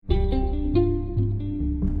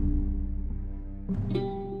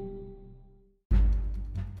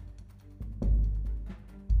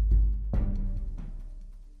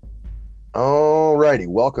righty,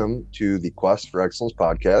 welcome to the Quest for Excellence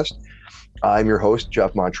podcast. I'm your host,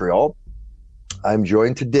 Jeff Montreal. I'm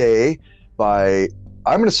joined today by,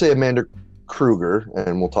 I'm going to say Amanda Kruger,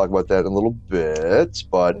 and we'll talk about that in a little bit.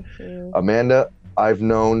 But Amanda, I've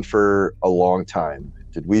known for a long time.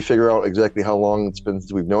 Did we figure out exactly how long it's been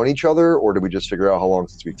since we've known each other, or did we just figure out how long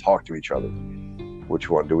since we talked to each other? Which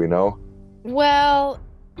one do we know? Well,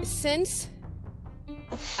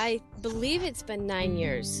 I believe it's been 9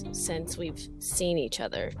 years since we've seen each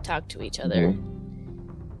other, talked to each other.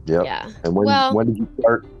 Yep. Yeah. And when did you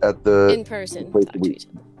start at the in person? Talk to each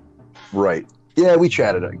other. Right. Yeah, we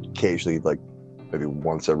chatted occasionally, like maybe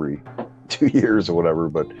once every 2 years or whatever.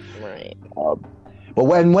 But right. But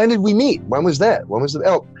when did we meet? When was that?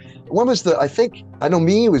 I think I know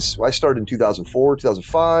me. I started in 2004,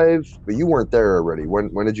 2005, but you weren't there already.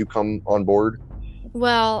 When did you come on board?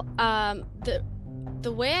 Well,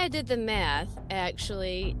 the way I did the math,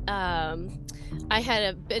 actually, I had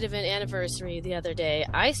a bit of an anniversary the other day.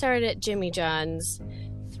 I started at Jimmy John's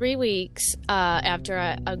 3 weeks after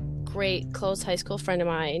a great close high school friend of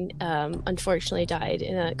mine unfortunately died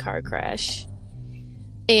in a car crash.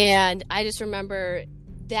 And I just remember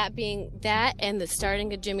that and the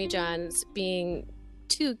starting of Jimmy John's being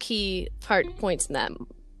two key points in that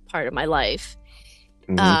part of my life.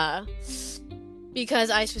 Because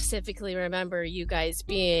I specifically remember you guys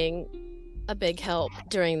being a big help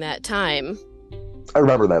during that time. I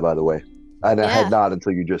remember that, by the way. I had not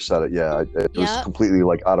until you just said it. Yeah, it was completely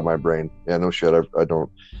like out of my brain. Yeah, no shit. I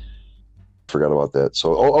don't forgot about that.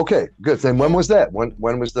 So, okay, good. Then when was that? When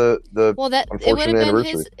was the unfortunate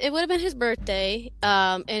anniversary? It would have been his birthday.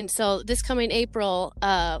 And so this coming April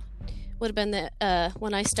would have been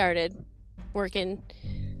when I started working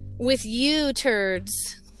with you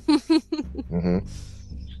turds.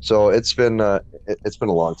 So it's been a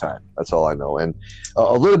long time. That's all I know. And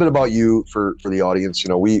a little bit about you for the audience. You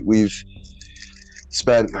know, we've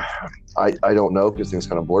spent I don't know because things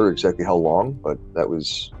kind of blur exactly how long, but that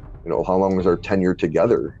was, you know, how long was our tenure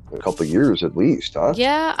together? A couple of years at least, huh?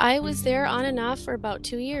 Yeah, I was there on and off for about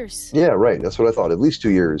 2 years. Yeah, right. That's what I thought. At least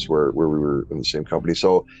 2 years where we were in the same company.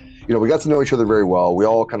 So, you know, we got to know each other very well. We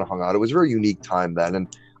all kind of hung out. It was a very unique time then. And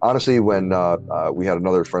honestly, when we had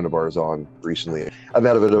another friend of ours on recently, I've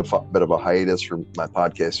had a bit of a hiatus from my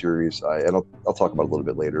podcast series, and I'll talk about it a little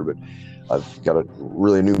bit later. But I've got a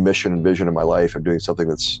really new mission and vision in my life. I'm doing something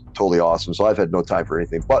that's totally awesome. So I've had no time for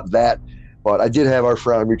anything but that. But I did have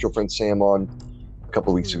our mutual friend Sam on a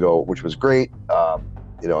couple of weeks ago, which was great.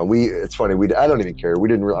 You know, and it's funny. I don't even care.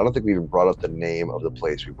 I don't think we even brought up the name of the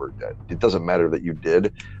place we worked at. It doesn't matter that you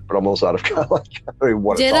did, but I'm almost out of I don't even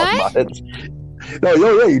want to talk about it. No,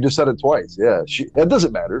 yeah, you just said it twice. Yeah, it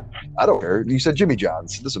doesn't matter. I don't care. You said Jimmy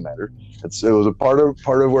John's. It doesn't matter. It was a part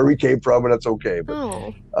of where we came from, and that's okay.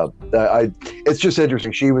 But it's just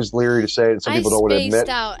interesting. She was leery to say it, and some people don't want to admit.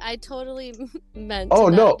 I totally meant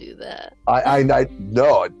to not do that. I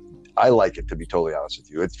like it, to be totally honest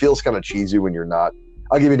with you. It feels kind of cheesy when you're not.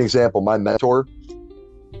 I'll give you an example. My mentor,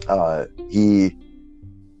 he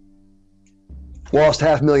lost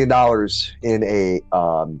 $500,000 in a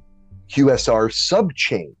QSR sub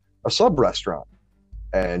chain, a sub restaurant,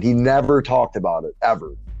 and he never talked about it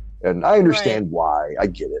ever. And I understand why. I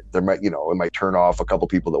get it. There might, it might turn off a couple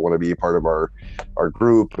people that want to be a part of our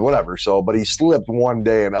group and whatever. So, but he slipped one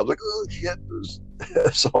day, and I was like, oh shit.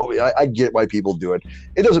 So I get why people do it.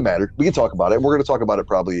 It doesn't matter. We can talk about it. We're going to talk about it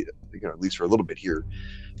probably, at least for a little bit here.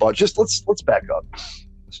 But just let's back up.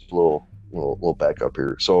 Just a little back up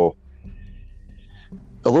here. So,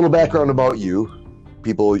 a little background about you.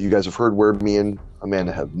 People, you guys have heard where me and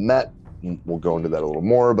Amanda have met. We'll go into that a little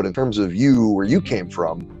more. But in terms of you, where you came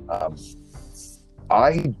from,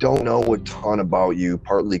 I don't know a ton about you,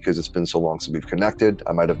 partly because it's been so long since we've connected.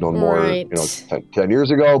 I might have known more, 10 years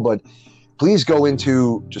ago. But please go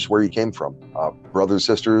into just where you came from, brothers,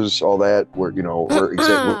 sisters, all that. Where where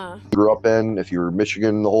you grew up in. If you were in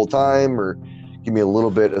Michigan the whole time, or give me a little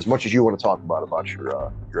bit, as much as you want to talk about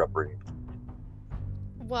your upbringing.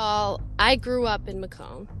 Well, I grew up in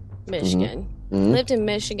Macomb, Michigan. Lived in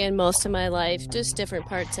Michigan most of my life, just different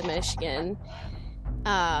parts of Michigan.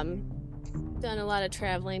 Done a lot of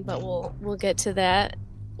traveling, but we'll get to that.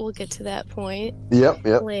 We'll get to that point. Yep.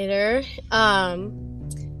 Later.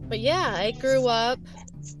 But yeah, I grew up,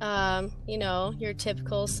 your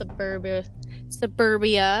typical suburbia.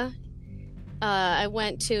 I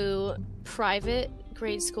went to private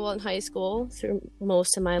grade school and high school through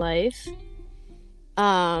most of my life.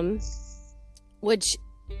 Which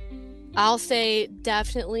I'll say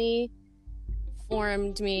definitely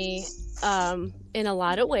formed me in a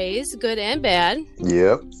lot of ways, good and bad.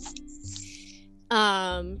 Yep.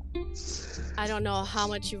 I don't know how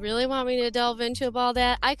much you really want me to delve into about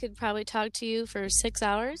that. I could probably talk to you for 6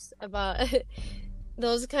 hours about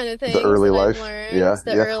those kind of things The early that life. I've learned. Yeah.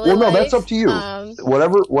 The Yeah. early Well, no, life. that's up to you.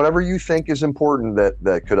 Whatever you think is important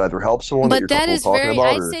that could either help someone that you're But that comfortable is talking very,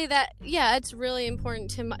 about, I'd or say that, yeah, it's really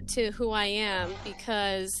important to who I am,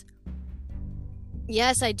 because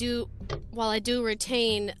yes, I do, while I do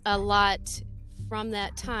retain a lot from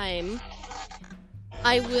that time,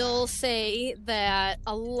 I will say that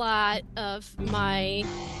a lot of my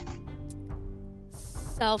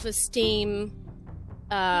self-esteem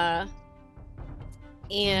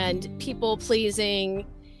and people-pleasing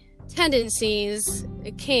tendencies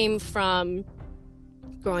came from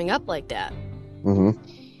growing up like that. Mm-hmm.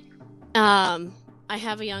 I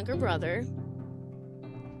have a younger brother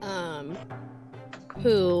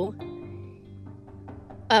who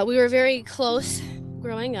we were very close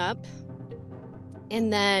growing up,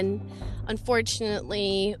 and then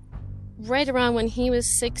unfortunately right around when he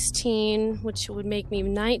was 16, which would make me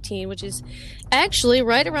 19, which is actually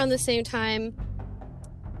right around the same time,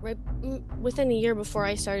 right within a year before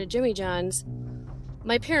I started Jimmy John's,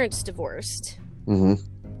 my parents divorced. Mm-hmm.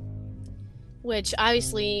 Which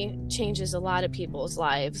obviously changes a lot of people's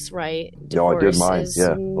lives, right? No, it did mine. Is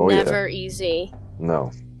Yeah. Oh, never easy.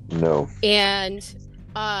 No. And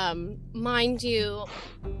mind you,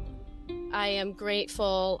 I am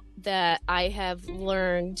grateful that I have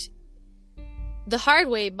learned the hard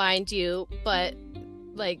way, mind you, but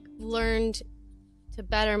learned to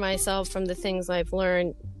better myself from the things I've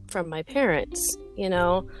learned from my parents,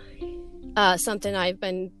 something I've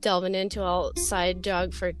been delving into, I'll side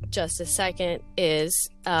jog for just a second, is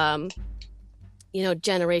generational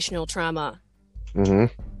trauma. Mm-hmm.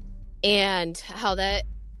 And how that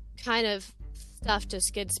kind of stuff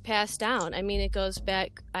just gets passed down. I mean, it goes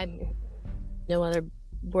back, no other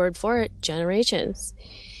word for it, generations.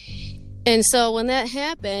 And so when that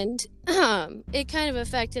happened, it kind of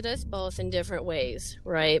affected us both in different ways,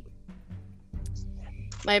 right?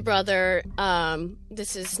 My brother,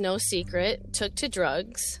 this is no secret, took to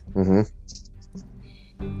drugs. Mm-hmm.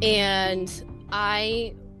 And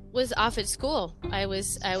I was off at school. I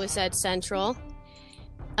was at Central.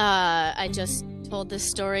 I just told this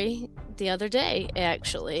story the other day,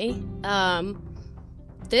 actually.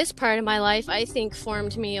 This part of my life, I think,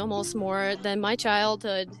 formed me almost more than my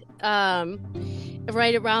childhood.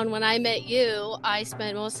 Right around when I met you, I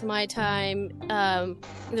spent most of my time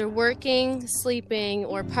either working, sleeping,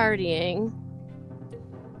 or partying.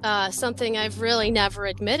 Something I've really never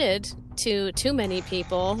admitted to too many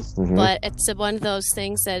people, Mm-hmm. but it's one of those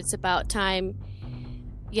things that it's about time,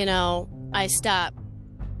 I stop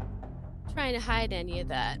trying to hide any of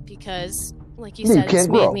that, because like you said, it's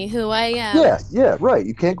made me who I am. Yeah, right.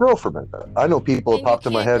 You can't grow from it. I know people that popped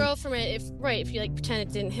in my head. You can't grow from it if you pretend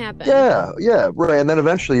it didn't happen. Yeah, right. And then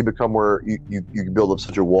eventually you become where you build up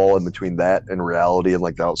such a wall in between that and reality and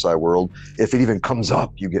the outside world. If it even comes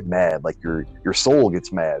up, you get mad. Your soul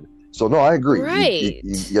gets mad. So no, I agree. Right.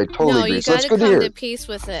 I totally agree. You so got to come to peace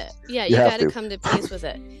with it. Yeah, you got to come to peace with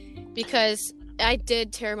it, because I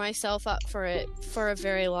did tear myself up for it for a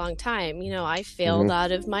very long time. I failed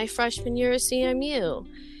out of my freshman year of CMU.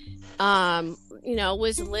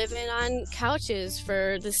 Was living on couches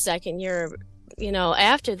for the second year,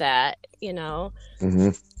 after that, Mm-hmm.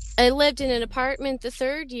 I lived in an apartment the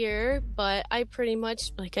third year, but I pretty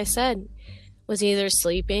much, like I said, was either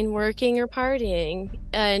sleeping, working, or partying,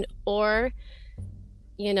 or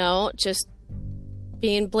just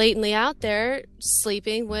being blatantly out there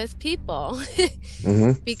sleeping with people.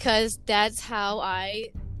 Mm-hmm. Because that's how I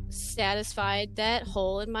satisfied that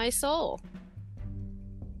hole in my soul.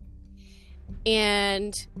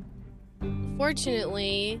 And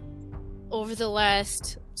fortunately, over the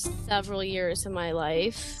last several years of my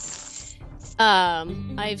life,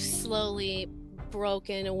 I've slowly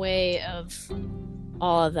broken away of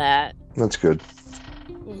all of that. That's good.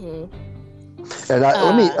 Mm-hmm. And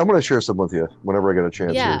I'm going to share something with you whenever I get a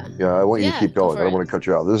chance. Yeah. I want you to keep going. I don't want to cut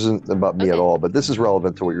you out. This isn't about me at all, but this is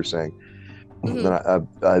relevant to what you're saying. Mm-hmm. And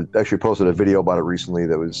I actually posted a video about it recently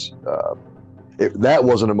that was, that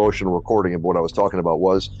was an emotional recording of what I was talking about.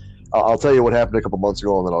 I'll tell you what happened a couple months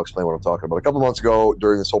ago, and then I'll explain what I'm talking about. A couple months ago,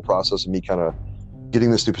 during this whole process of me kind of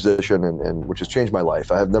getting this new position, and which has changed my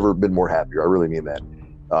life, I have never been more happier. I really mean that.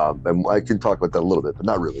 And I can talk about that a little bit, but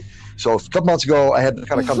not really. So a couple months ago, I had to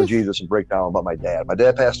kind of come to Jesus and break down about my dad. My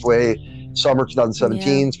dad passed away summer 2017.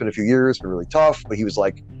 Yeah. It's been a few years. It's been really tough, but he was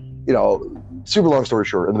super long story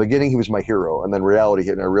short, in the beginning, he was my hero. And then reality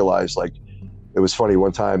hit, and I realized, it was funny.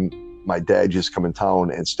 One time, my dad just come in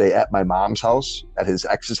town and stay at my mom's house, at his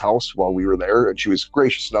ex's house while we were there. And she was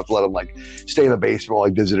gracious enough to let him like stay in the basement while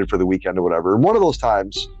I visited for the weekend or whatever. And one of those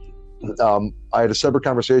times, I had a separate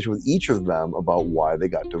conversation with each of them about why they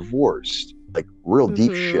got divorced. Like real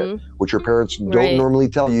deep shit, which your parents don't normally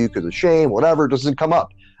tell you because of shame, whatever, it doesn't come up.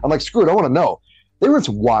 I'm like, screw it, I want to know. They were in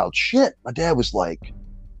some wild shit. My dad was like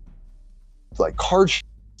card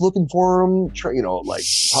looking for him, like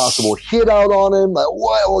possible hit out on him, like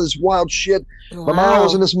what, all this wild shit. Wow. My mom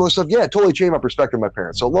was in this most stuff. Yeah, it totally changed my perspective of my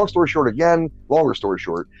parents. So longer story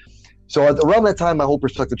short. So around that time, my whole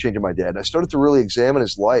perspective changed of my dad. I started to really examine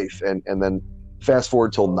his life, and then fast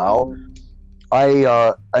forward till now.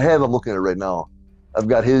 I have, I'm looking at it right now. I've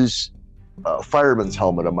got his fireman's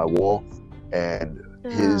helmet on my wall, and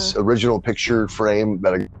his original picture frame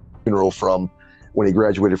that I funeral from when he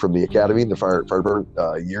graduated from the academy, the fire department,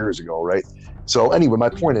 years ago, right? So anyway, my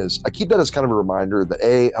point is, I keep that as kind of a reminder that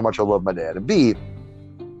A, how much I love my dad, and B,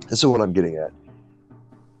 this is what I'm getting at.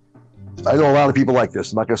 I know a lot of people like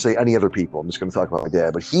this. I'm not going to say any other people. I'm just going to talk about my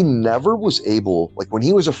dad. But he never was able, like when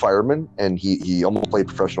he was a fireman and he almost played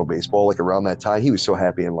professional baseball, like around that time, he was so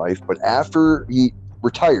happy in life. But after he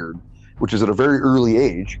retired, which is at a very early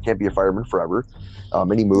age, you can't be a fireman forever,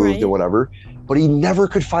 and he moved and whatever, but he never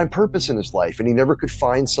could find purpose in his life. And he never could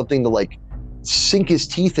find something to like sink his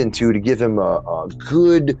teeth into to give him a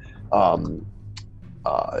good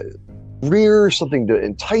career, something to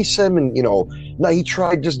entice him. And now he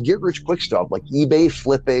tried just get rich quick stuff like eBay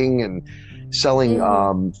flipping and selling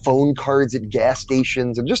phone cards at gas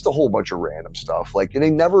stations and just a whole bunch of random stuff, like, and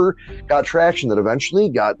he never got traction. That eventually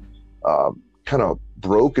got kind of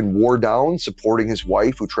broke and wore down supporting his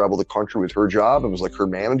wife, who traveled the country with her job and was like her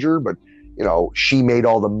manager, but she made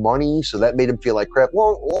all the money, so that made him feel like crap.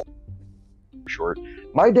 Well, short,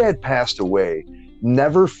 my dad passed away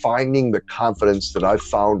never finding the confidence that I've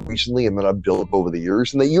found recently and that I've built up over the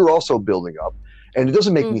years, and that you're also building up. And it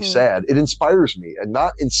doesn't make me sad. It inspires me, and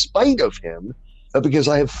not in spite of him, but because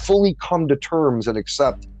I have fully come to terms and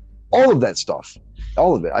accept all of that stuff,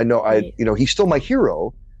 all of it. I know he's still my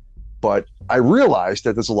hero, but I realized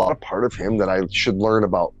that there's a lot of part of him that I should learn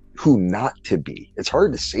about who not to be. It's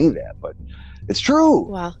hard to say that, but it's true.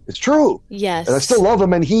 Wow. It's true. Yes. And I still love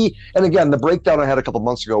him. And again, the breakdown I had a couple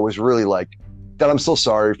months ago was really like, that I'm so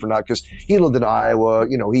sorry for not, because he lived in Iowa,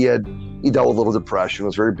 he dealt with a little depression,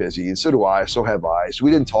 was very busy, and so do I, so have I. So we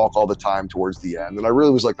didn't talk all the time towards the end. And I really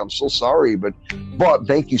was like, I'm so sorry, but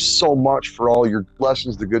thank you so much for all your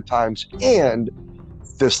lessons, the good times, and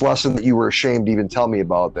this lesson that you were ashamed to even tell me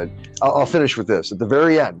about. That I'll finish with this. At the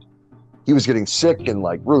very end, he was getting sick and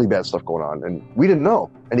like really bad stuff going on, and we didn't know.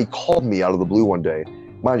 And he called me out of the blue one day.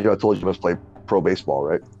 Mind you, I told you I must play pro baseball,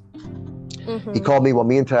 right? He called me while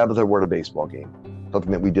me and Tabitha were at a baseball game,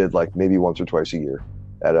 something that we did like maybe once or twice a year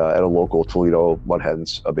at a local Toledo Mud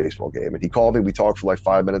Hens a baseball game. And he called me, we talked for like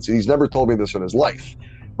 5 minutes, and he's never told me this in his life,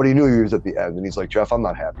 but he knew he was at the end. And he's like, Jeff, I'm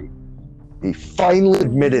not happy. He finally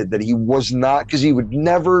admitted that he was not, because he would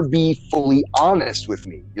never be fully honest with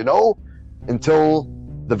me, until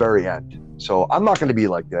the very end. So I'm not going to be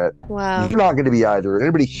like that. Wow. You're not going to be either.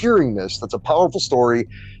 Anybody hearing this, that's a powerful story.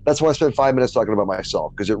 That's why I spent 5 minutes talking about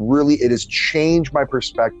myself, because it has changed my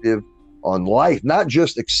perspective on life. Not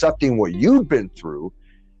just accepting what you've been through,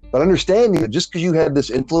 but understanding that just because you had this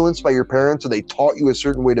influence by your parents and they taught you a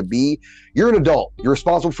certain way to be, you're an adult. You're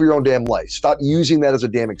responsible for your own damn life. Stop using that as a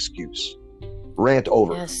damn excuse. Rant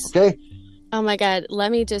over. Yes. Okay? Oh my God.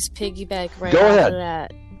 Let me just piggyback right Go ahead. Of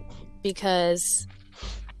that, because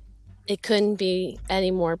it couldn't be any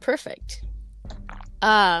more perfect.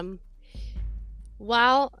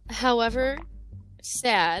 While, however,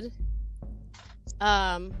 sad,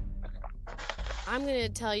 I'm going to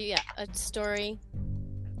tell you a story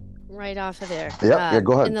right off of there. Yeah,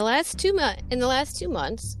 go ahead. In the last 2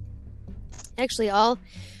 months, actually all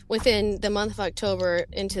within the month of October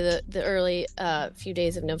into the early few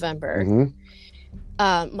days of November,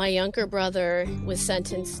 my younger brother was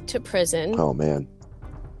sentenced to prison. Oh, man.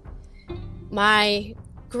 My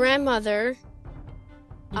grandmother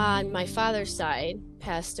on my father's side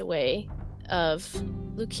passed away of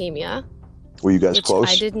leukemia. Were you guys close?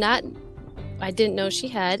 I didn't know she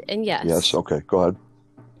had, and yes. Yes, okay, go ahead.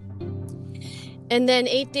 And then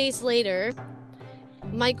 8 days later,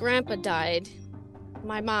 my grandpa died.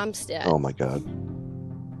 My mom's dad. Oh my God.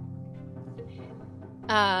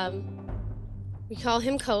 We call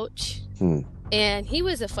him Coach, and he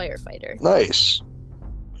was a firefighter. Nice.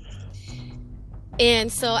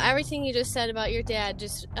 And so everything you just said about your dad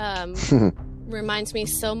just reminds me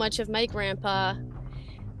so much of my grandpa.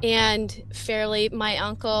 And Fairleigh, my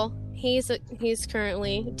uncle, he's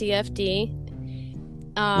currently DFD.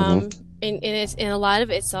 And it's, and a lot of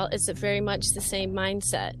it's very much the same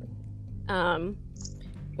mindset.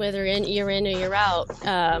 Whether you're in or you're out,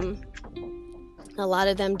 a lot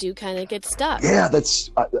of them do kind of get stuck. Yeah,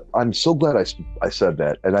 I'm so glad I said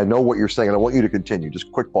that, and I know what you're saying, and I want you to continue.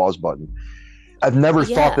 Just quick pause button. I've never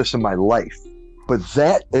thought this in my life, but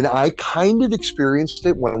and I kind of experienced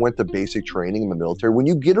it when I went to basic training in the military. When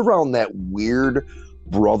you get around that weird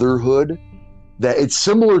brotherhood, that it's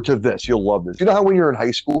similar to this. You'll love this. You know how when you're in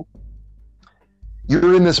high school,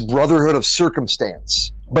 you're in this brotherhood of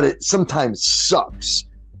circumstance, but it sometimes sucks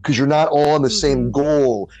because you're not all on the same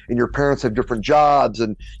goal, and your parents have different jobs,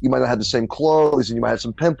 and you might not have the same clothes, and you might have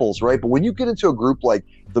some pimples, right? But when you get into a group like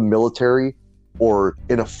the military, or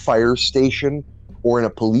in a fire station, or in a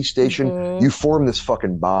police station, you form this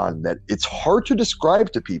fucking bond that it's hard to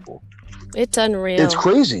describe to people. It's unreal. It's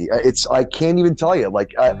crazy. I can't even tell you.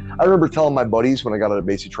 Like, I remember telling my buddies when I got out of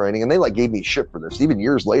basic training, and they like gave me shit for this. Even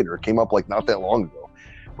years later, it came up like not that long ago.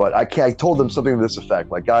 But I told them something to this effect,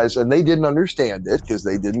 like, guys, and they didn't understand it because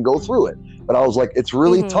they didn't go through it. But I was like, it's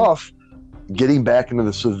really tough getting back into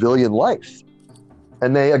the civilian life.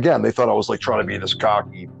 And they thought I was like trying to be this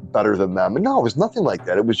cocky, better than them. And no, it was nothing like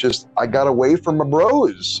that. It was just, I got away from my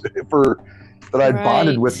bros that I'd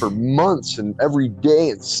bonded with for months, and every day,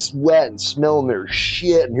 and sweat and smelling their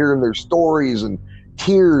shit and hearing their stories and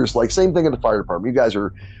tears. Like, same thing in the fire department. You guys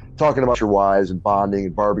are talking about your wives and bonding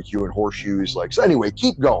and barbecue and horseshoes. Like, so anyway,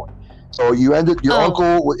 keep going. So you ended, your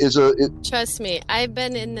uncle is trust me, I've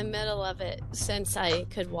been in the middle of it since I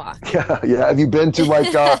could walk. Yeah. Have you been to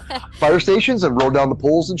like fire stations and rode down the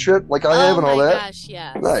poles and shit like I have and all that? Oh my gosh,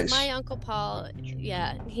 yeah. Nice. My Uncle Paul,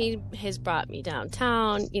 he has brought me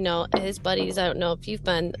downtown. You know, his buddies, I don't know if you've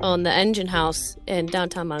been on the Engine House in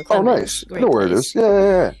downtown Mount Clemens. Oh, nice. I know where it is.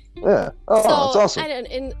 Yeah. Oh, that's awesome.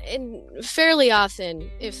 And fairly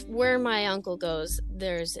often, if where my uncle goes,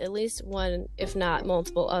 there's at least one, if not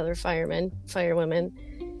multiple other firewomen. And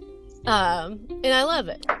I love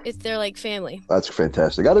it. They're like family. That's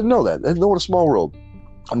fantastic. I didn't know that. I didn't know what a small world.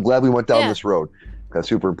 I'm glad we went down this road. That's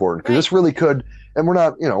super important because this really could. And we're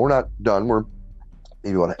not done.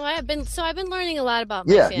 I've been learning a lot about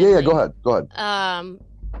my family. Yeah. Go ahead.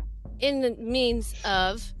 In the means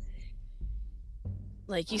of,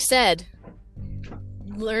 like you said,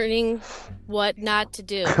 learning what not to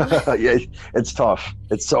do. Yeah, it's tough.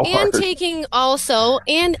 It's so hard.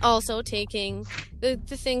 And also taking the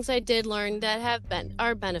things I did learn that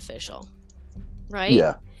are beneficial, right?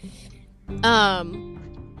 Yeah.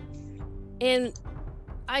 And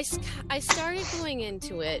I started going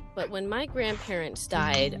into it, but when my grandparents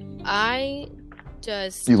died, I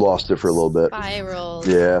just you lost it for a little bit. Spiraled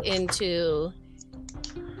into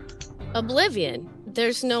oblivion.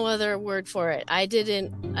 There's no other word for it.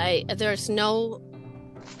 There's no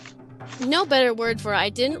better word for it. I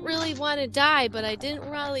didn't really want to die, but I didn't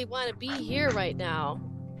really want to be here right now.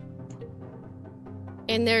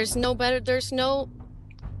 And there's no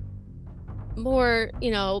more,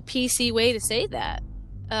 PC way to say that.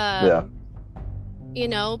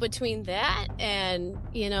 Between that and,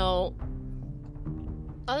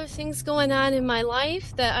 other things going on in my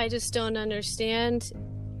life that I just don't understand,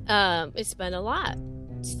 it's been a lot.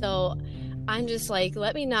 So I'm just like,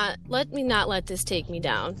 let me not let this take me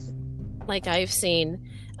down, like I've seen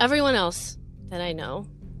everyone else that I know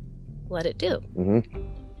let it do.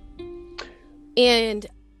 And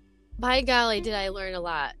by golly, did I learn a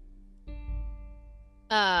lot.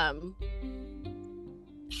 How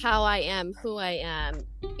I am, who I am,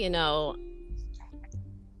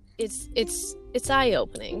 it's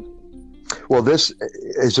eye-opening. Well, is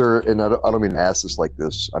there, and I don't mean to ask this like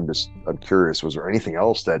this, I'm curious, was there anything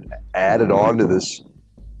else that added on to this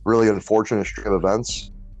really unfortunate string of events?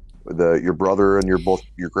 Your brother and your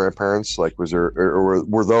grandparents, like, was there, or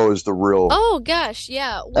were those the real? Oh gosh,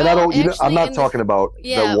 yeah. Well, and I don't, I'm not talking about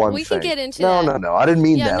the one we thing. can get into that. No, I didn't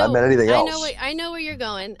mean that. No, I meant anything else. I know where you're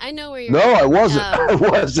going. No, I wasn't.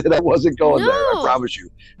 I wasn't going there. I promise you.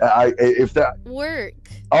 If that work.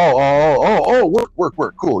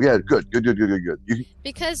 Work. Cool. Yeah, good.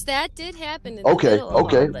 Because that did happen. In the okay. middle of all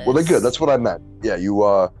this. Well, then good. That's what I meant. Yeah,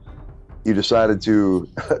 you decided to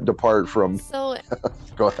depart from. So.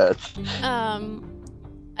 Go ahead.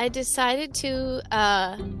 I decided to,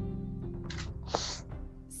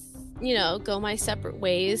 go my separate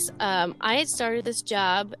ways. I had started this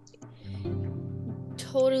job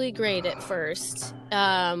totally great at first.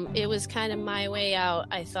 It was kind of my way out,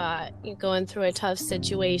 I thought, going through a tough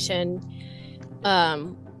situation,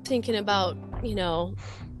 thinking about,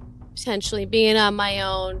 potentially being on my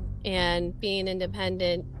own and being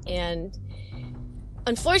independent. And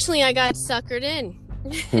unfortunately, I got suckered in.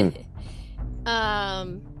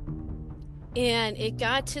 Um, and it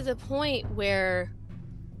got to the point where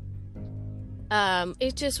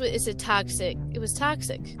it was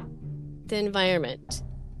toxic, the environment,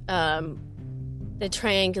 the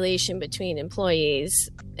triangulation between employees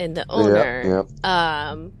and the owner.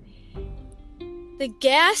 The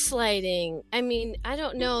gaslighting. I mean, I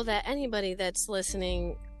don't know that anybody that's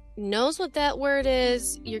listening knows what that word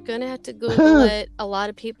is. You're gonna have to Google it. A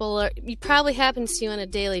lot of people it probably happens to you on a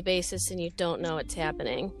daily basis and you don't know it's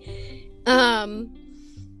happening.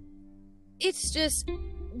 It's just,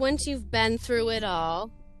 once you've been through it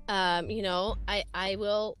all, I'll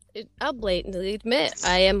blatantly admit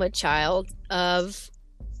I am a child of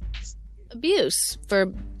abuse,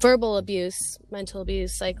 for verbal abuse, mental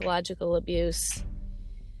abuse, psychological abuse.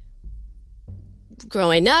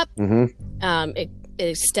 Growing up,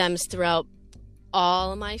 it stems throughout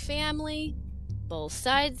all of my family, both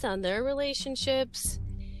sides on their relationships.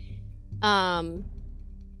 And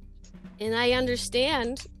I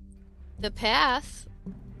understand the path,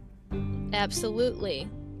 absolutely,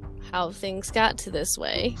 how things got to this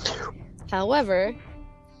way. However,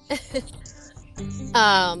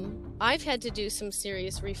 I've had to do some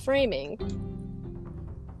serious reframing,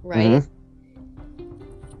 right?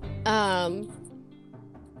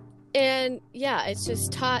 And yeah, it's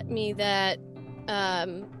just taught me that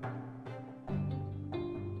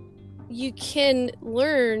you can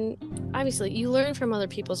learn. Obviously, you learn from other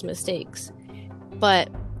people's mistakes, but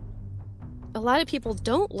a lot of people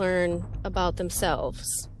don't learn about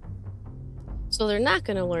themselves. So they're not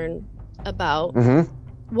going to learn about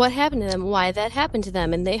what happened to them, why that happened to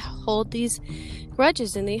them, and they hold these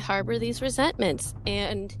grudges and they harbor these resentments,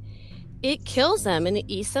 and it kills them and it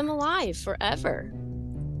eats them alive forever.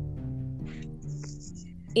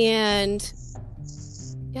 And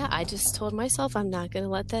yeah, I just told myself I'm not going to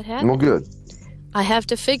let that happen. Well, good. I have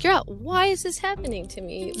to figure out, why is this happening to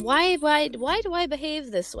me? Why do I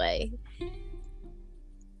behave this way?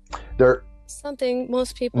 Something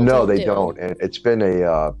most people don't do. No, they don't. And it's been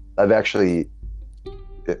I've actually,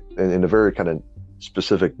 in a very kind of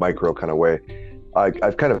specific micro kind of way,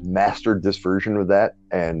 I've kind of mastered this version of that.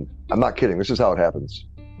 And I'm not kidding. This is how it happens.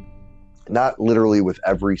 Not literally with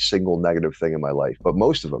every single negative thing in my life, but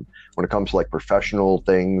most of them, when it comes to like professional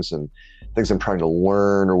things and things I'm trying to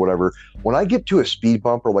learn or whatever, when I get to a speed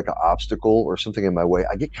bump or like an obstacle or something in my way,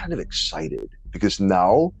 I get kind of excited because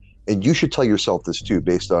now, and you should tell yourself this too,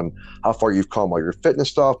 based on how far you've come, all your fitness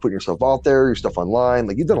stuff, putting yourself out there, your stuff online,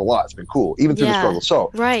 like you've done a lot. It's been cool, even through the struggle.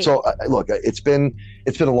 So, look, it's been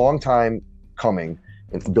a long time coming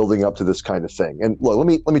and building up to this kind of thing. And look,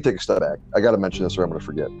 let me take a step back. I got to mention this or I'm going to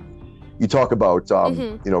forget. You talk about,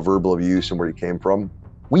 verbal abuse and where you came from.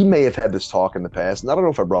 We may have had this talk in the past, and I don't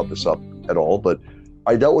know if I brought this up at all, but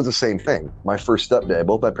I dealt with the same thing. My first stepdad,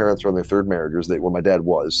 both my parents were in their third marriages. My dad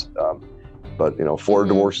was, but 4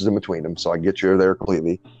 divorces in between them. So I get you there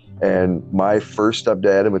completely. And my first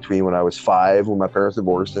stepdad in between when I was 5, when my parents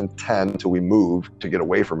divorced, and 10 until we moved to get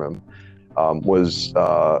away from him, was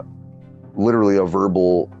literally a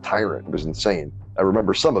verbal tyrant. It was insane. I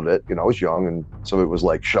remember some of it, I was young, and some of it was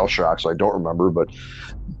like shell shock, so I don't remember. But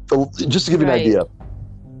just to give you an idea,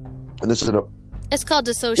 and this is it's called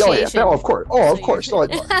dissociation. Oh, of course. Oh, of course. No,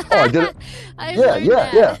 I did it.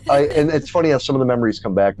 Yeah. And it's funny how some of the memories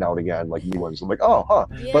come back now and again, like new ones. I'm like, oh, huh.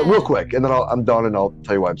 Yeah. But real quick, and then I'm done, and I'll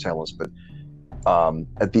tell you why I'm saying this. But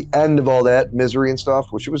at the end of all that misery and stuff,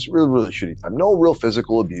 which it was really, really shitty time, no real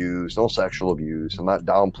physical abuse, no sexual abuse. I'm not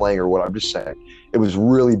downplaying or what. I'm just saying it was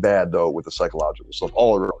really bad though with the psychological stuff,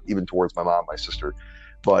 all around, even towards my mom, my sister.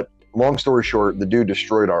 But long story short, the dude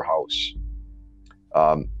destroyed our house.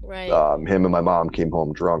 Him and my mom came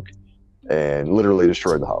home drunk and literally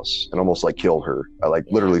destroyed the house and almost like killed her. I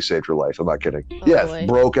literally saved her life. I'm not kidding. Boy.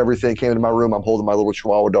 Broke everything, came into my room. I'm holding my little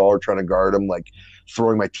Chihuahua dog, trying to guard him, like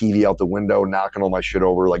throwing my TV out the window, knocking all my shit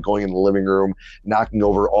over, like going in the living room, knocking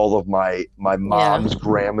over all of my mom's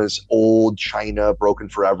grandma's old china, broken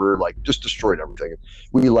forever, like just destroyed everything.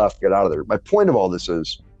 We left, got out of there. My point of all this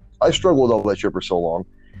is I struggled with all that shit for so long.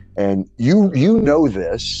 And you know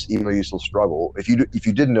this, even though you still struggle. If you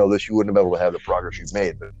didn't know this, you wouldn't have been able to have the progress you've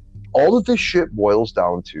made. But all of this shit boils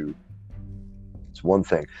down to it's one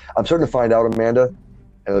thing. I'm starting to find out, Amanda,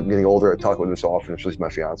 and I'm getting older. I talk about this often, especially my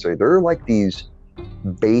fiance. There are like these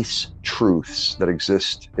base truths that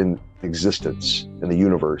exist in existence in the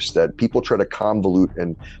universe that people try to convolute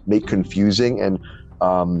and make confusing. And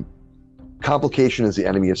complication is the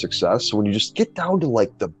enemy of success. So when you just get down to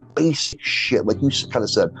like the basic shit, like you kind of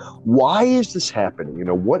said. Why is this happening? You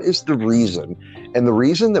know, what is the reason? And the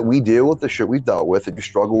reason that we deal with the shit we've dealt with, and you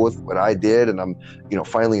struggle with what I did, and I'm, you know,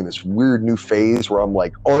 finally in this weird new phase where I'm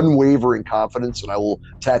like unwavering confidence and I will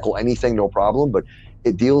tackle anything, no problem. But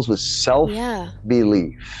it deals with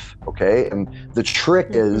self-belief, okay? And the trick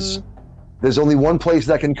is there's only one place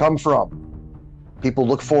that can come from. People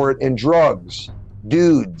look for it in drugs,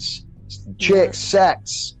 dudes, chicks,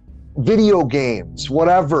 sex, video games,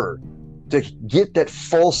 whatever, to get that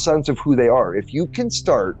false sense of who they are. If you can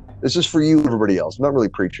start, this is for you, everybody else. I'm not really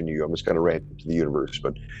preaching to you. I'm just kind of ranting to the universe.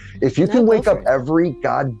 But if you can wake up every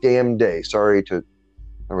goddamn day, sorry to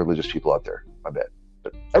religious people out there, my bad.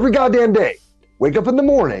 But every goddamn day, wake up in the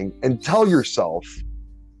morning and tell yourself,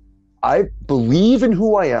 I believe in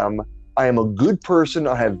who I am a good person,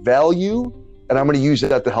 I have value, and I'm going to use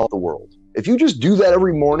that to help the world. If you just do that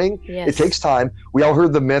every morning, it takes time. We all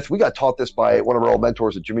heard the myth. We got taught this by one of our old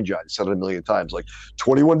mentors at Jimmy John. He said it a million times, like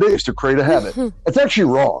 21 days to create a habit. It's actually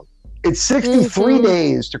wrong. It's 63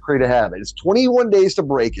 days to create a habit. It's 21 days to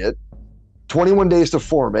break it, 21 days to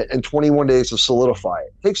form it, and 21 days to solidify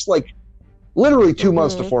it. It takes like literally 2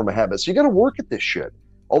 months to form a habit. So you got to work at this shit.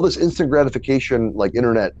 All this instant gratification, like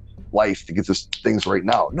internet life to get this things right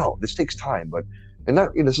now. No, this takes time, but and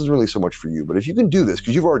not, you know, this isn't really so much for you, but if you can do this,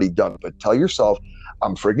 because you've already done it, but tell yourself,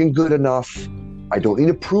 I'm freaking good enough. I don't need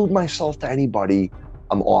to prove myself to anybody.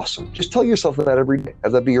 I'm awesome. Just tell yourself that every day.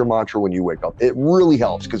 Have that be your mantra when you wake up. It really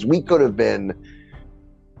helps, because we could have been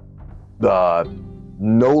the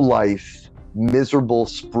no life, miserable,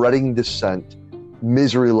 spreading dissent,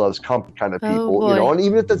 misery loves company kind of people, you know, and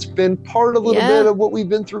even if that's been part a little bit of what we've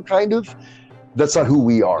been through, kind of, that's not who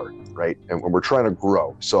we are. Right. And when we're trying to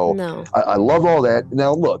grow. So I love all that.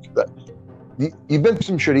 Now, look, you've been through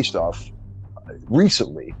some shitty stuff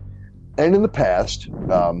recently and in the past,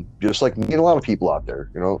 just like me and a lot of people out there,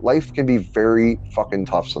 you know, life can be very fucking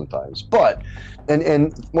tough sometimes. But,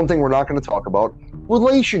 and one thing we're not going to talk about,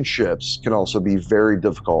 relationships can also be very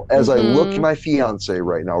difficult. As I look at my fiance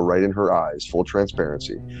right now, right in her eyes, full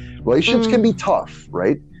transparency, relationships can be tough,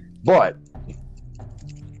 right? But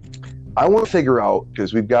I want to figure out,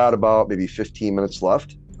 because we've got about maybe 15 minutes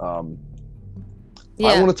left. I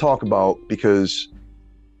want to talk about, because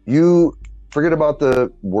you forget about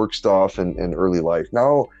the work stuff and early life.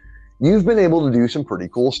 Now, you've been able to do some pretty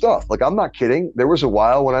cool stuff. Like, I'm not kidding. There was a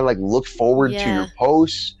while when I like looked forward to your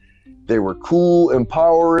posts. They were cool,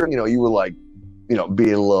 empowering. You know, you were like, you know,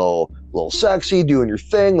 being a little sexy, doing your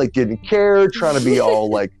thing, like didn't care, trying to be all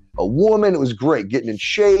like a woman. It was great, getting in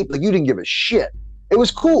shape. Like, you didn't give a shit. It was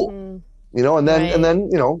cool, you know, and then,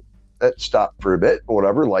 you know, that stopped for a bit or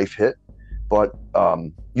whatever, life hit, but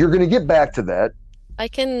you're going to get back to that. I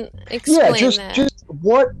can explain that. Just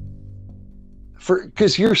what,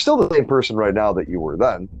 because you're still the same person right now that you were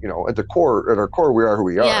then, you know, at our core, we are who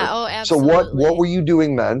we are. Yeah, oh, absolutely. So what were you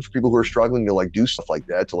doing then for people who are struggling to like do stuff like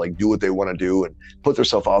that, to like do what they want to do and put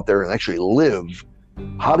themselves out there and actually live?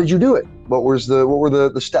 How did you do it? What were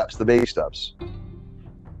the steps, the baby steps?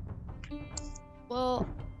 Well,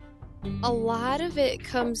 a lot of it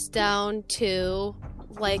comes down to,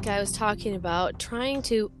 like I was talking about, trying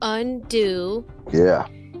to undo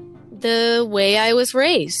the way I was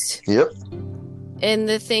raised. Yep. And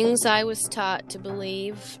the things I was taught to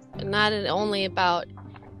believe, not only about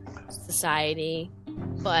society,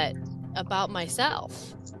 but about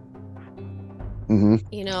myself.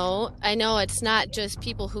 You know, I know it's not just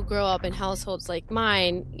people who grow up in households like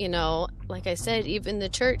mine. You know, like I said, even the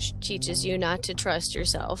church teaches you not to trust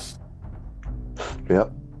yourself.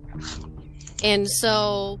 Yep. And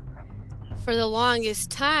so for the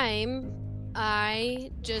longest time,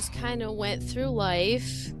 I just kind of went through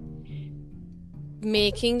life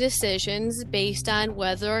making decisions based on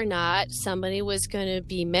whether or not somebody was going to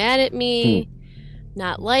be mad at me,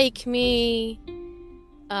 not like me,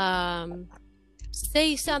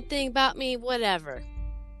 say something about me, whatever.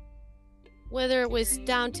 Whether it was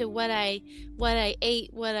down to what I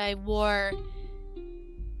ate, what I wore,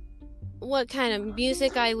 what kind of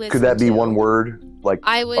music I listened to. Could that be one word? Like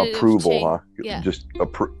I would approval, huh? Yeah. Just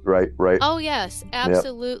right. Oh yes,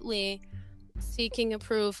 absolutely. Yep. Seeking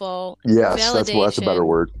approval. Yes, validation that's a better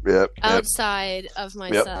word. Yep. Outside of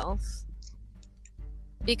myself.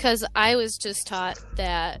 Yep. Because I was just taught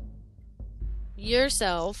that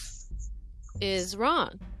yourself is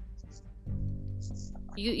wrong.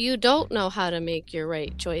 You don't know how to make your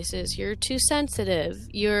right choices. You're too sensitive.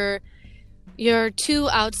 You're too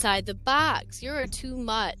outside the box. You're too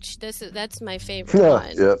much. That's my favorite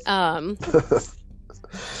one. Yep.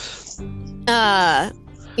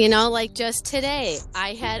 You know, like just today,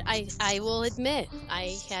 I will admit,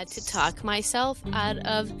 I had to talk myself out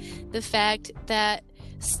of the fact that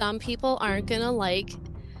some people aren't going to like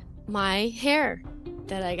my hair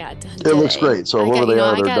that I got done today. It looks great. So whoever they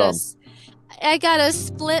are, they're dumb. I got a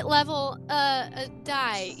split level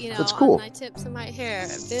dye, you know, That's cool. on my tips of my hair,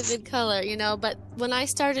 a vivid color, you know. But when I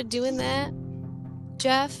started doing that,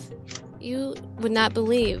 Jeff, you would not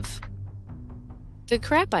believe the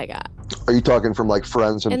crap I got. Are you talking from like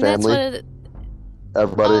friends and family? That's what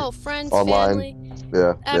everybody? Oh, friends, online? Family,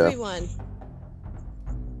 Yeah, everyone.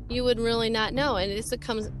 You would really not know. And this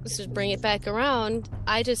comes to bring it back around.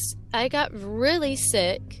 I got really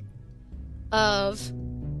sick of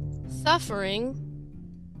suffering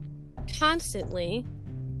constantly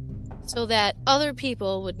so that other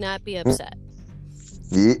people would not be upset.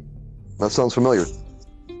 Yeah, that sounds familiar.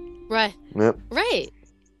 Right. Yep. Right.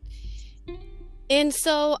 And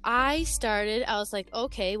so I was like,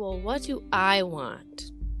 okay, well, what do I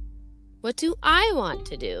want? What do I want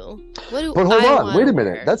to do? But hold on, wait a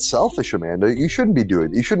minute. That's selfish, Amanda. You shouldn't be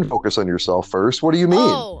doing it. You shouldn't focus on yourself first. What do you mean?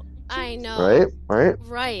 Oh, I know.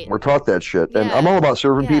 Right. We're taught that shit. And I'm all about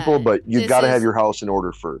serving people, but you've got to have your house in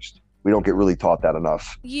order first. We don't get really taught that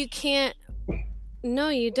enough. You can't. No,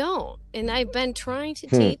 you don't. And I've been trying to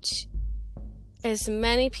teach as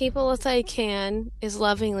many people as I can, as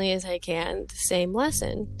lovingly as I can, the same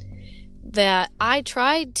lesson. That I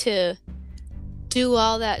tried to do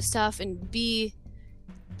all that stuff and be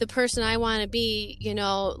the person I want to be, you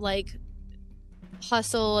know, like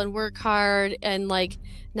hustle and work hard and like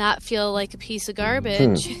not feel like a piece of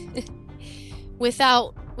garbage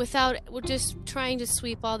without just trying to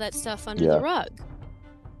sweep all that stuff under the rug.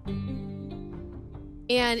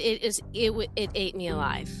 And it ate me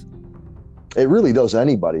alive. It really does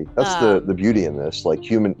anybody. That's the beauty in this. Like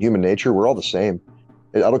human nature, we're all the same.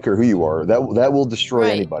 I don't care who you are. That will destroy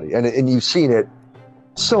anybody. And you've seen it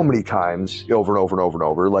so many times over and over and over and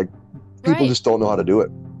over. Like people just don't know how to do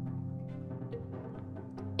it.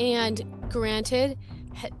 And granted,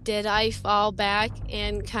 did I fall back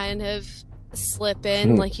and kind of slip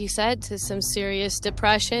in, like you said, to some serious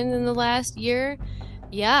depression in the last year?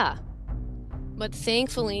 Yeah. But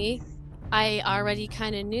thankfully, I already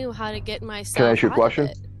kind of knew how to get myself. Can I ask you a question?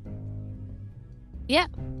 Yeah.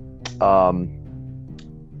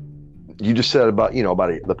 You just said about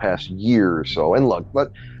the past year or so, and look,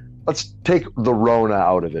 let's take the Rona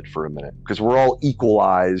out of it for a minute because we're all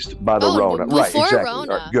equalized by the Rona, right? Exactly.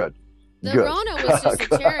 Rona. Right, good. The Rona was just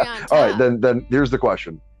a cherry on top. All right, then here's the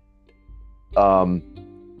question.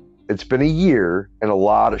 It's been a year, and a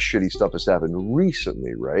lot of shitty stuff has happened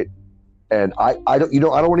recently, right? And I don't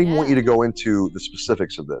even want you to go into the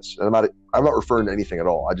specifics of this. And I'm not referring to anything at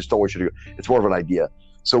all. I just don't want you to. It's more of an idea.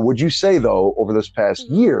 So would you say though, over this past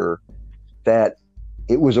year, that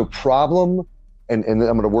it was a problem, and I'm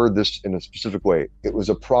going to word this in a specific way. It was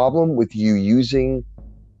a problem with you using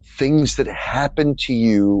things that happened to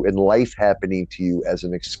you and life happening to you as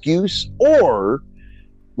an excuse, or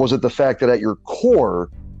was it the fact that at your core,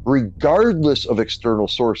 regardless of external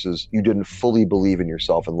sources, you didn't fully believe in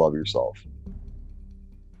yourself and love yourself?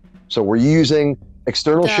 So were you using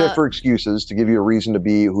external shit for excuses to give you a reason to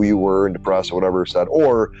be who you were and depressed or whatever it said,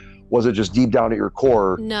 or was it just deep down at your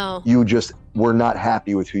core, no, you just were not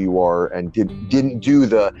happy with who you are and didn't do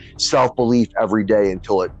the self-belief every day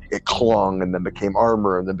until it clung and then became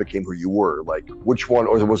armor and then became who you were? Like, which one,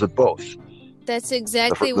 or was it both? That's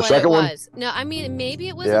exactly what it was. No, I mean, maybe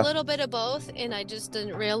it was a little bit of both and I just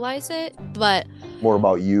didn't realize it, but more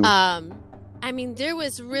about you. I mean, there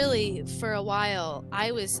was really, for a while,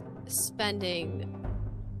 I was spending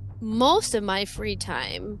most of my free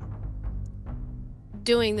time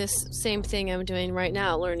doing this same thing I'm doing right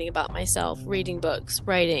now, learning about myself, reading books,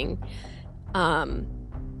 writing,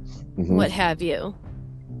 what have you.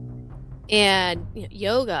 And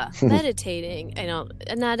yoga, meditating. I know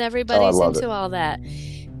not everybody's into all that.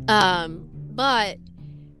 But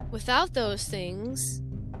without those things,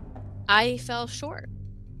 I fell short.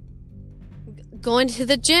 Going to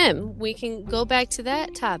the gym, we can go back to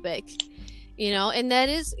that topic, and that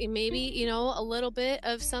is maybe, a little bit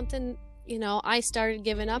of something, I started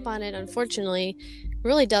giving up on it. Unfortunately,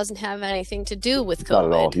 really doesn't have anything to do with COVID. Not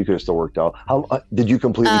at all. You could have still worked out. How did you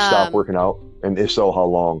completely stop working out? And if so, how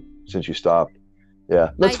long since you stopped?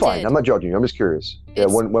 Yeah, that's fine. Did. I'm not judging you. I'm just curious.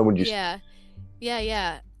 When would you?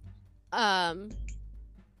 Yeah.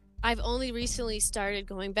 I've only recently started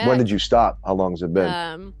going back. When did you stop? How long has it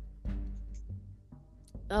been?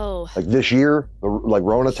 Like this year, like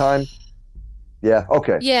Rona time. Yeah.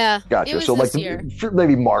 Okay. Yeah. Gotcha. It was so this like year.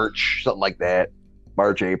 Maybe March, something like that.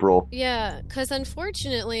 March, April. Yeah, because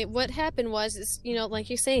unfortunately, what happened was, is, like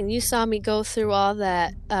you're saying, you saw me go through all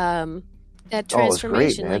that that Oh, it was great,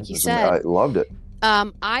 transformation, man. like you said. I loved it.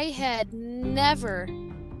 I had never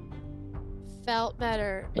felt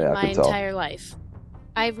better in Yeah, I my could tell. entire life.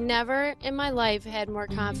 I've never in my life had more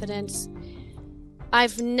confidence.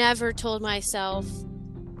 I've never told myself,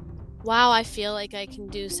 wow, I feel like I can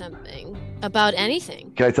do something about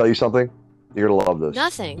anything. Can I tell you something? You're gonna love this.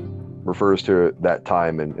 Nothing. Refers to that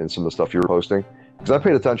time and some of the stuff you were posting, because I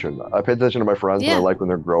paid attention. I paid attention to my friends, and I like when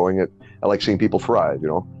they're growing it. I like seeing people thrive,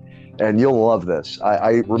 and you'll love this.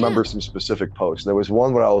 I remember some specific posts. There was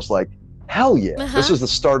one where I was like, hell yeah. This is the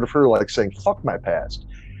start of her like saying, fuck my past.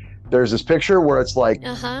 There's this picture where it's like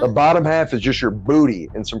the bottom half is just your booty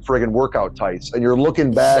and some friggin' workout tights, and you're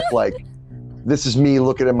looking back like, this is me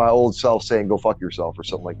looking at my old self saying, go fuck yourself, or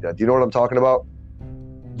something like that. Do you know what I'm talking about?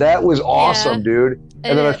 That was awesome, dude.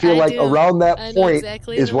 And then I feel like around that point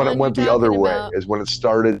is when it went the other way, is when it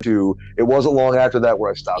started to, it wasn't long after that where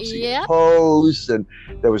I stopped seeing posts, and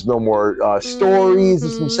there was no more stories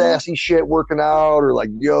and some sassy shit working out or like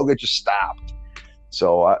yoga, just stopped.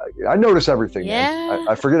 So I notice everything, man.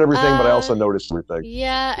 I forget everything, but I also notice everything.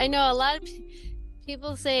 Yeah, I know a lot of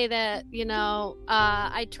people say that,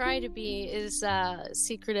 I try to be as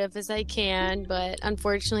secretive as I can, but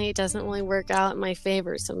unfortunately it doesn't really work out in my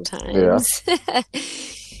favor sometimes. Yeah.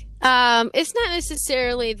 It's not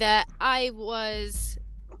necessarily that I was,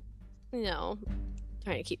 trying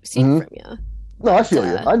to keep a secret from you. No, I feel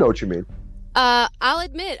you. I know what you mean. I'll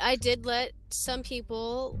admit, I did let some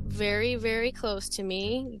people very, very close to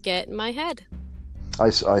me get in my head. I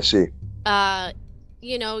see.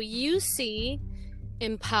 You see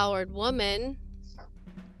empowered woman,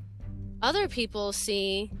 other people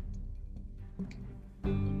see,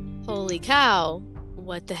 holy cow,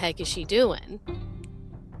 what the heck is she doing?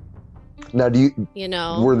 Now,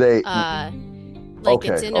 were they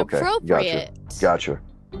it's inappropriate? Okay. Gotcha.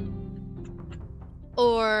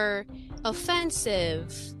 Or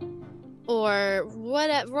offensive, or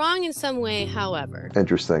wrong in some way, however.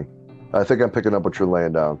 Interesting. I think I'm picking up what you're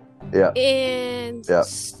laying down. Yeah. And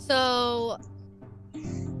so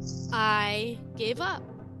I gave up,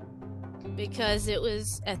 because it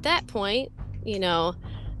was at that point,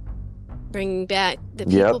 bringing back the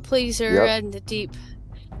people pleaser and the deep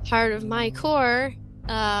heart of my core.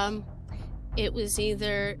 It was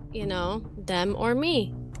either, them or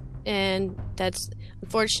me. And that's,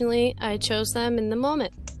 unfortunately, I chose them in the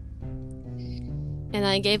moment. And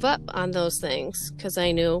I gave up on those things because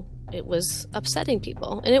I knew it was upsetting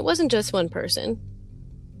people. And it wasn't just one person.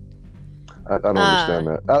 I don't understand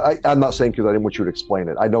that. I'm not saying because I didn't want you to explain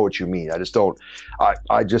it. I know what you mean. I just don't.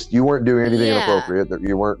 You weren't doing anything inappropriate. That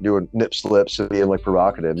you weren't doing nip slips and being like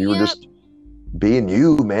provocative. You were just being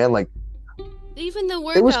you, man. Like, even the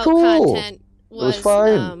workout content was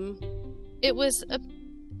fine. It was about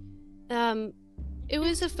an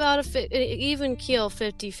even keel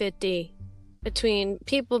 50-50 between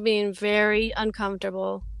people being very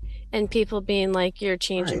uncomfortable and people being like, you're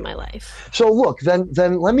changing my life. So look, then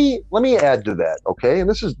let me add to that, okay? And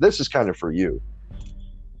this is kind of for you.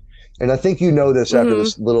 And I think you know this after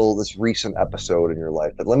this recent episode in your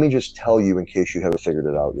life, but let me just tell you in case you haven't figured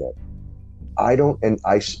it out yet.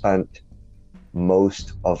 I spent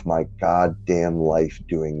most of my goddamn life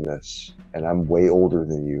doing this, and I'm way older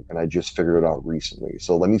than you, and I just figured it out recently.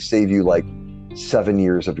 So let me save you like 7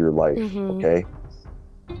 years of your life, okay?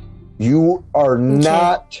 You are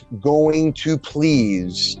not going to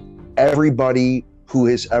please everybody who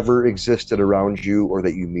has ever existed around you or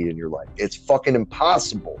that you meet in your life. It's fucking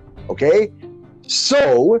impossible, okay?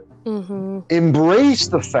 So embrace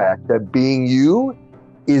the fact that being you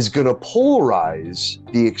is going to polarize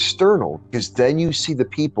the external, because then you see the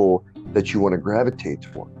people that you want to gravitate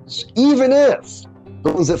towards. Even if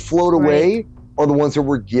the ones that float away are the ones that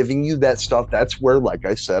were giving you that stuff, that's where, like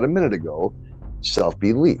I said a minute ago,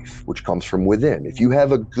 self-belief, which comes from within. If you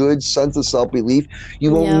have a good sense of self-belief,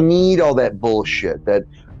 you won't need all that bullshit, that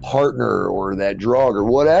partner or that drug or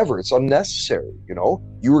whatever. It's unnecessary,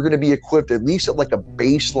 You were going to be equipped at least at like a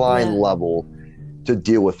baseline level to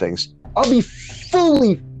deal with things. I'll be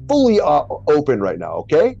fully open right now,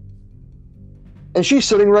 okay? And she's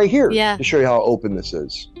sitting right here to show you how open this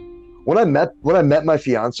is. When I met my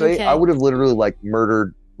fiance, I would have literally like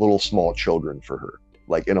murdered little small children for her,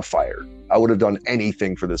 like in a fire. I would have done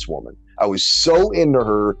anything for this woman. I was so into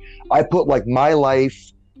her. I put like my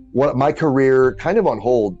life, my career kind of on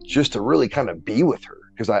hold just to really kind of be with her,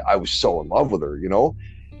 because I was so in love with her, And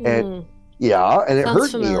and it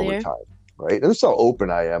hurt me over time, right? And that's how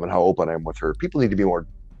open I am and how open I am with her. People need to be more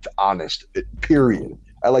honest, period.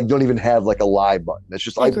 I like don't even have like a lie button. It's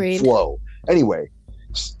just Agreed. I flow. Anyway,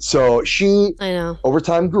 so she I know. over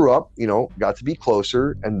time grew up, got to be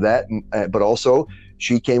closer, and that, but also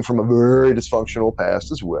she came from a very dysfunctional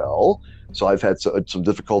past as well. So I've had some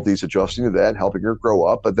difficulties adjusting to that, helping her grow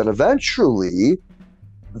up. But then eventually,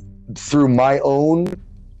 through my own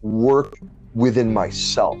work within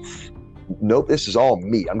myself, nope, this is all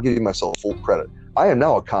me. I'm giving myself full credit. I am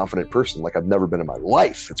now a confident person like I've never been in my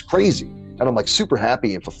life. It's crazy. And I'm like super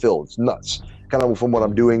happy and fulfilled. It's nuts. Kind of from what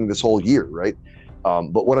I'm doing this whole year, right?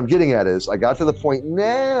 But what I'm getting at is I got to the point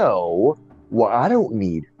now where I don't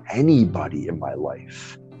need anybody in my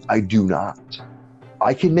life. I do not.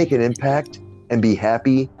 I can make an impact and be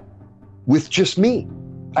happy with just me.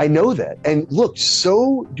 I know that. And look,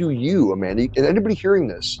 so do you, Amanda, and anybody hearing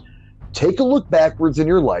this. Take a look backwards in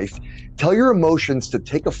your life. Tell your emotions to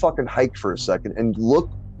take a fucking hike for a second and look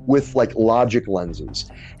with like logic lenses.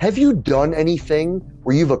 Have you done anything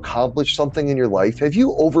where you've accomplished something in your life? Have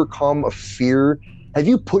you overcome a fear? Have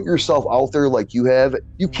you put yourself out there like you have?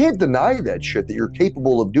 You can't deny that shit, that you're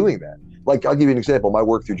capable of doing that. Like, I'll give you an example. My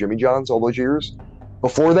work through Jimmy John's all those years.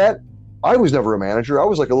 Before that, I was never a manager. I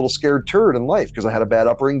was like a little scared turd in life because I had a bad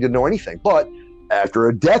upbringing, didn't know anything. But after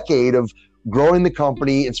a decade of growing the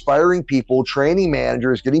company, inspiring people, training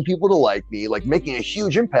managers, getting people to like me, like making a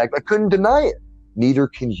huge impact, I couldn't deny it. Neither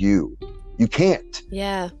can you. You can't.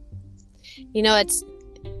 Yeah.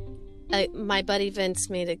 My buddy Vince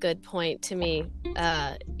made a good point to me.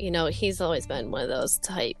 He's always been one of those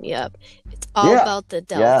to hype me up. It's all about the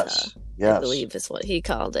delta, yes. I believe is what he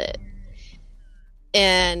called it.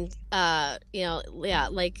 And, from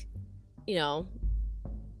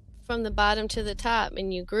the bottom to the top,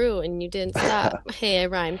 and you grew and you didn't stop. Hey, I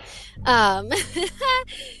rhymed. And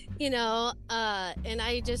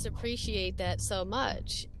I just appreciate that so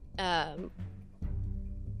much. It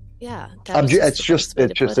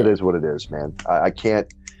is what it is, man. I can't.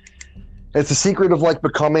 It's a secret of like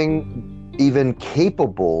becoming even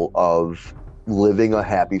capable of living a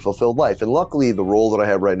happy, fulfilled life. And luckily, the role that I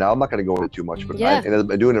have right now, I'm not going to go into too much, but I've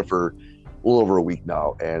been doing it for a little over a week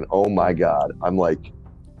now, and oh my God, I'm like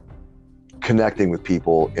connecting with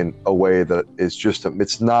people in a way that is just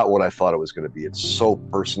it's not what I thought it was going to be. It's so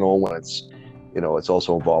personal when it's it's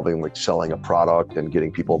also involving like selling a product and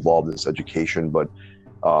getting people involved in this education, but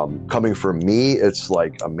coming from me, it's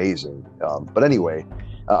like amazing. But anyway,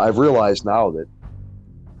 I've realized now that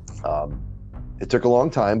it took a long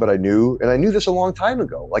time, but I knew this a long time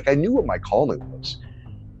ago. Like I knew what my calling was,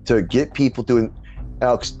 to get people doing.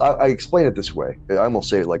 I explain it this way. I almost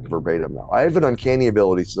say it like verbatim now. I have an uncanny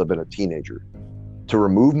ability since I've been a teenager to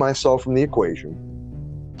remove myself from the equation,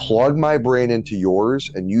 plug my brain into yours,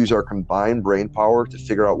 and use our combined brain power to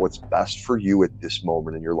figure out what's best for you at this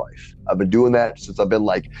moment in your life. I've been doing that since I've been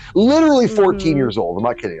like literally 14 years old. I'm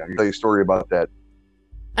not kidding. I can tell you a story about that.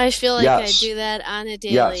 I feel like I do that on a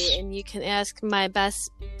daily, and you can ask my best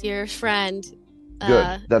dear friend.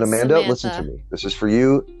 Good. Then Amanda, Samantha. listen to me. This is for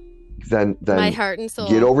you. Then my heart and soul.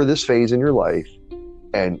 Get over this phase in your life,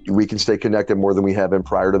 and we can stay connected more than we have been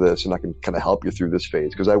prior to this, and I can kind of help you through this phase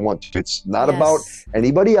because I want to. It's not about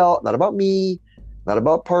anybody else, not about me, not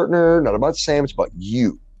about partner, not about Sam. It's about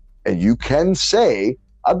you. And you can say,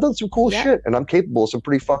 I've done some cool shit, and I'm capable of some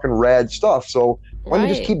pretty fucking rad stuff, so why don't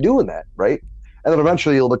you just keep doing that, right? And then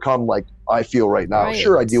eventually you'll become like I feel right now. Right.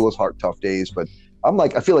 Sure, I deal with hard, tough days, but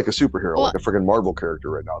I feel like a superhero, like a freaking Marvel character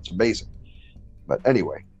right now. It's amazing. But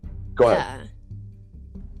anyway, go ahead.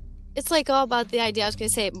 It's like all about the idea. I was going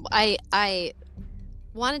to say, I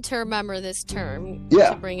wanted to remember this term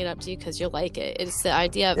to bring it up to you because you'll like it. It's the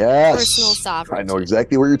idea of personal sovereignty. I know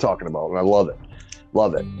exactly what you're talking about, and I love it.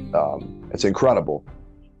 Love it. It's incredible.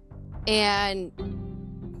 And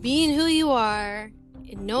being who you are,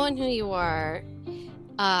 and knowing who you are,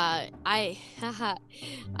 I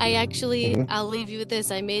actually, I'll leave you with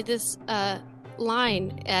this. I made this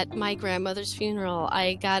line at my grandmother's funeral.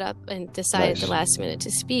 I got up and decided at the last minute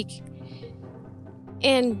to speak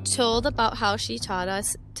and told about how she taught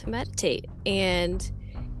us to meditate and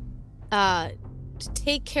to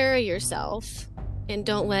take care of yourself and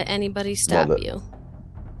don't let anybody stop you.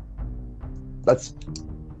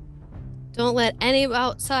 Don't let any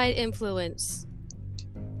outside influence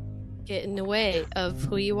get in the way of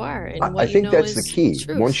who you are and what I think that's the key.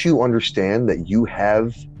 Truth. Once you understand that you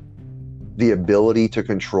have the ability to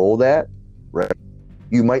control that, right?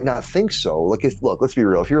 You might not think so. Let's be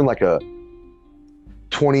real. If you're in like a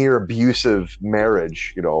 20-year abusive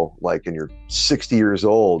marriage, like and you're 60 years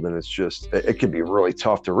old, and it's just, it can be really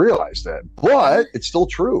tough to realize that, but it's still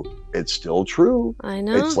true. It's still true. I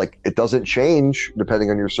know. It's like, it doesn't change depending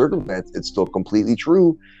on your circumstance. It's still completely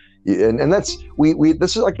true. And that's we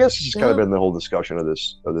this is, I guess this has kind of No. been the whole discussion of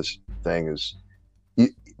this thing is you,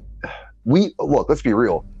 we look, let's be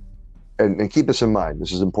real, and keep this in mind.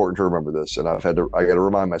 This is important to remember this, and I got to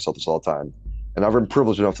remind myself this all the time. And I've been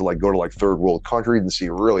privileged enough to like go to like third world countries and see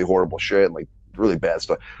really horrible shit and like really bad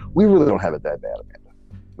stuff. We really don't have it that bad, Amanda.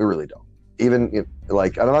 We really don't. Even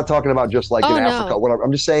like, and I'm not talking about just like in Africa. Whatever.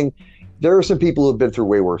 I'm just saying there are some people who have been through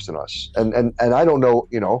way worse than us, and I don't know,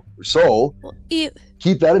 so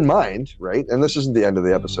keep that in mind, right? And this isn't the end of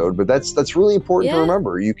the episode, but that's really important to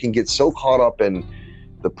remember. You can get so caught up in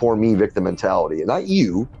the poor me victim mentality, and not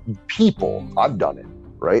you, people. I've done it,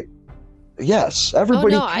 right? Yes,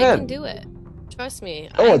 everybody can. I can do it. Trust me.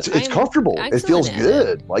 It's comfortable. It feels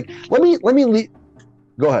good. Like let me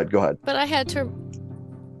go ahead. But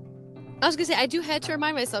I was gonna say I do had to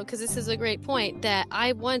remind myself, because this is a great point, that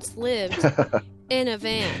I once lived in a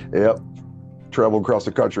van. Yep. Traveled across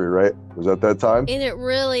the country, right? Was that time? And it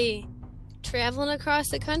really traveling across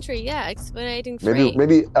the country, expediting freight.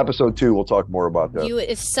 Maybe episode 2 we'll talk more about that.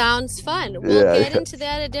 It sounds fun. We'll get into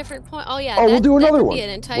that at a different point. Oh yeah. We'll do another one. Be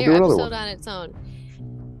an entire episode on its own.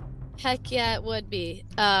 Heck yeah, it would be.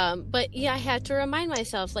 But yeah, I had to remind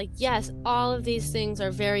myself, like, yes, all of these things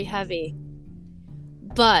are very heavy,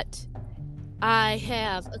 but I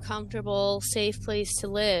have a comfortable, safe place to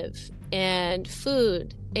live, and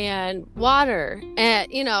food, and water, and,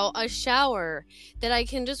 a shower that I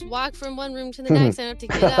can just walk from one room to the next. I don't have to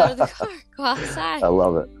get out of the car, go outside. I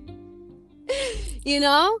love it.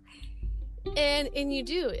 And you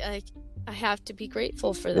do, like, I have to be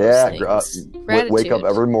grateful for those things. Wake up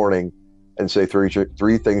every morning and say three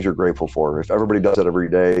things you're grateful for. If everybody does that every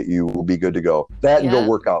day, you will be good to go. That and go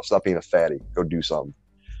work out. Stop being a fatty. Go do something.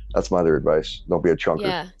 That's my other advice. Don't be a chunker.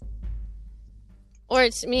 Yeah. Or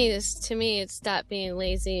to me, it's stop being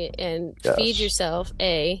lazy and feed yourself.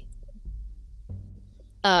 You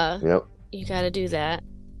got to do that.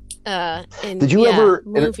 And did you ever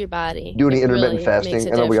move your body? Do any intermittent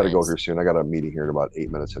fasting? I know we got to go here soon. I got a meeting here in about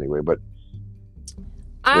 8 minutes anyway. But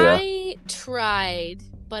I tried,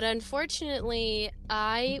 but unfortunately,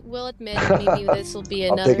 I will admit, maybe this will be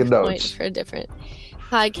another point for a different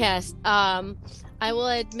podcast. I will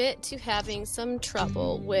admit to having some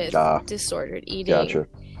trouble with disordered eating. Gotcha.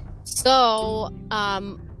 So,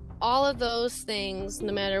 all of those things,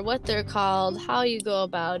 no matter what they're called, how you go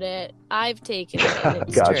about it, I've taken it and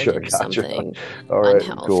it's turned into something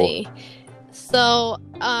unhealthy. Cool. So,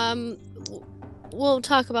 we'll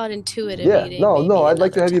talk about intuitive eating. No, I'd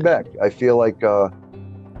like to have you back. I feel like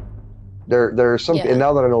there's something, and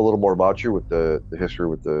now that I know a little more about you with the history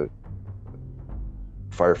with the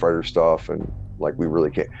firefighter stuff, and like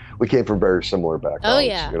we came from very similar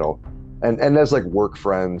backgrounds, and as like work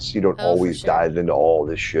friends, you don't always dive into all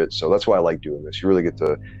this shit. So that's why I like doing this. You really get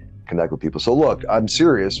to connect with people. So look, I'm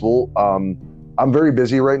serious. Well, I'm very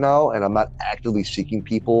busy right now, and I'm not actively seeking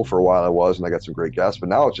people. For a while I was, and I got some great guests, but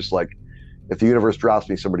now it's just like, if the universe drops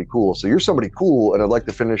me somebody cool. So you're somebody cool, and I'd like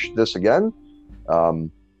to finish this again.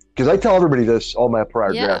 Because I tell everybody this, all my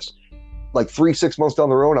prior guests, like 3-6 months down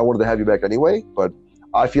the road, I wanted to have you back anyway, but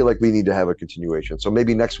I feel like we need to have a continuation. So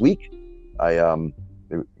maybe next week,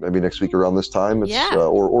 maybe next week around this time,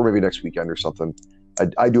 or maybe next weekend or something.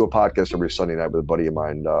 I do a podcast every Sunday night with a buddy of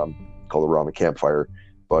mine called Around the Campfire.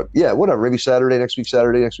 But yeah, whatever. Maybe next week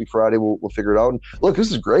Friday, we'll figure it out. And look,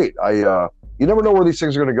 this is great. You never know where these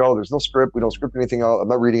things are going to go. There's no script. We don't script anything out. I'm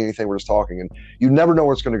not reading anything. We're just talking, and you never know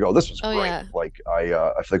where it's going to go. This was great. Yeah. Like I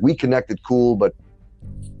feel like we connected cool, but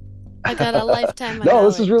I got a lifetime. No,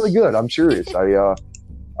 this is really good. I'm serious.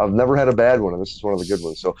 I've never had a bad one, and this is one of the good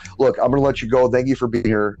ones. So, look, I'm going to let you go. Thank you for being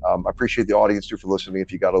here. I appreciate the audience, too, for listening.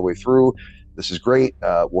 If you got all the way through, this is great.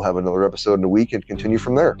 We'll have another episode in a week and continue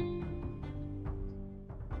from there.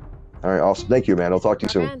 All right, awesome. Thank you, man. I'll talk to you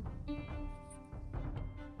soon.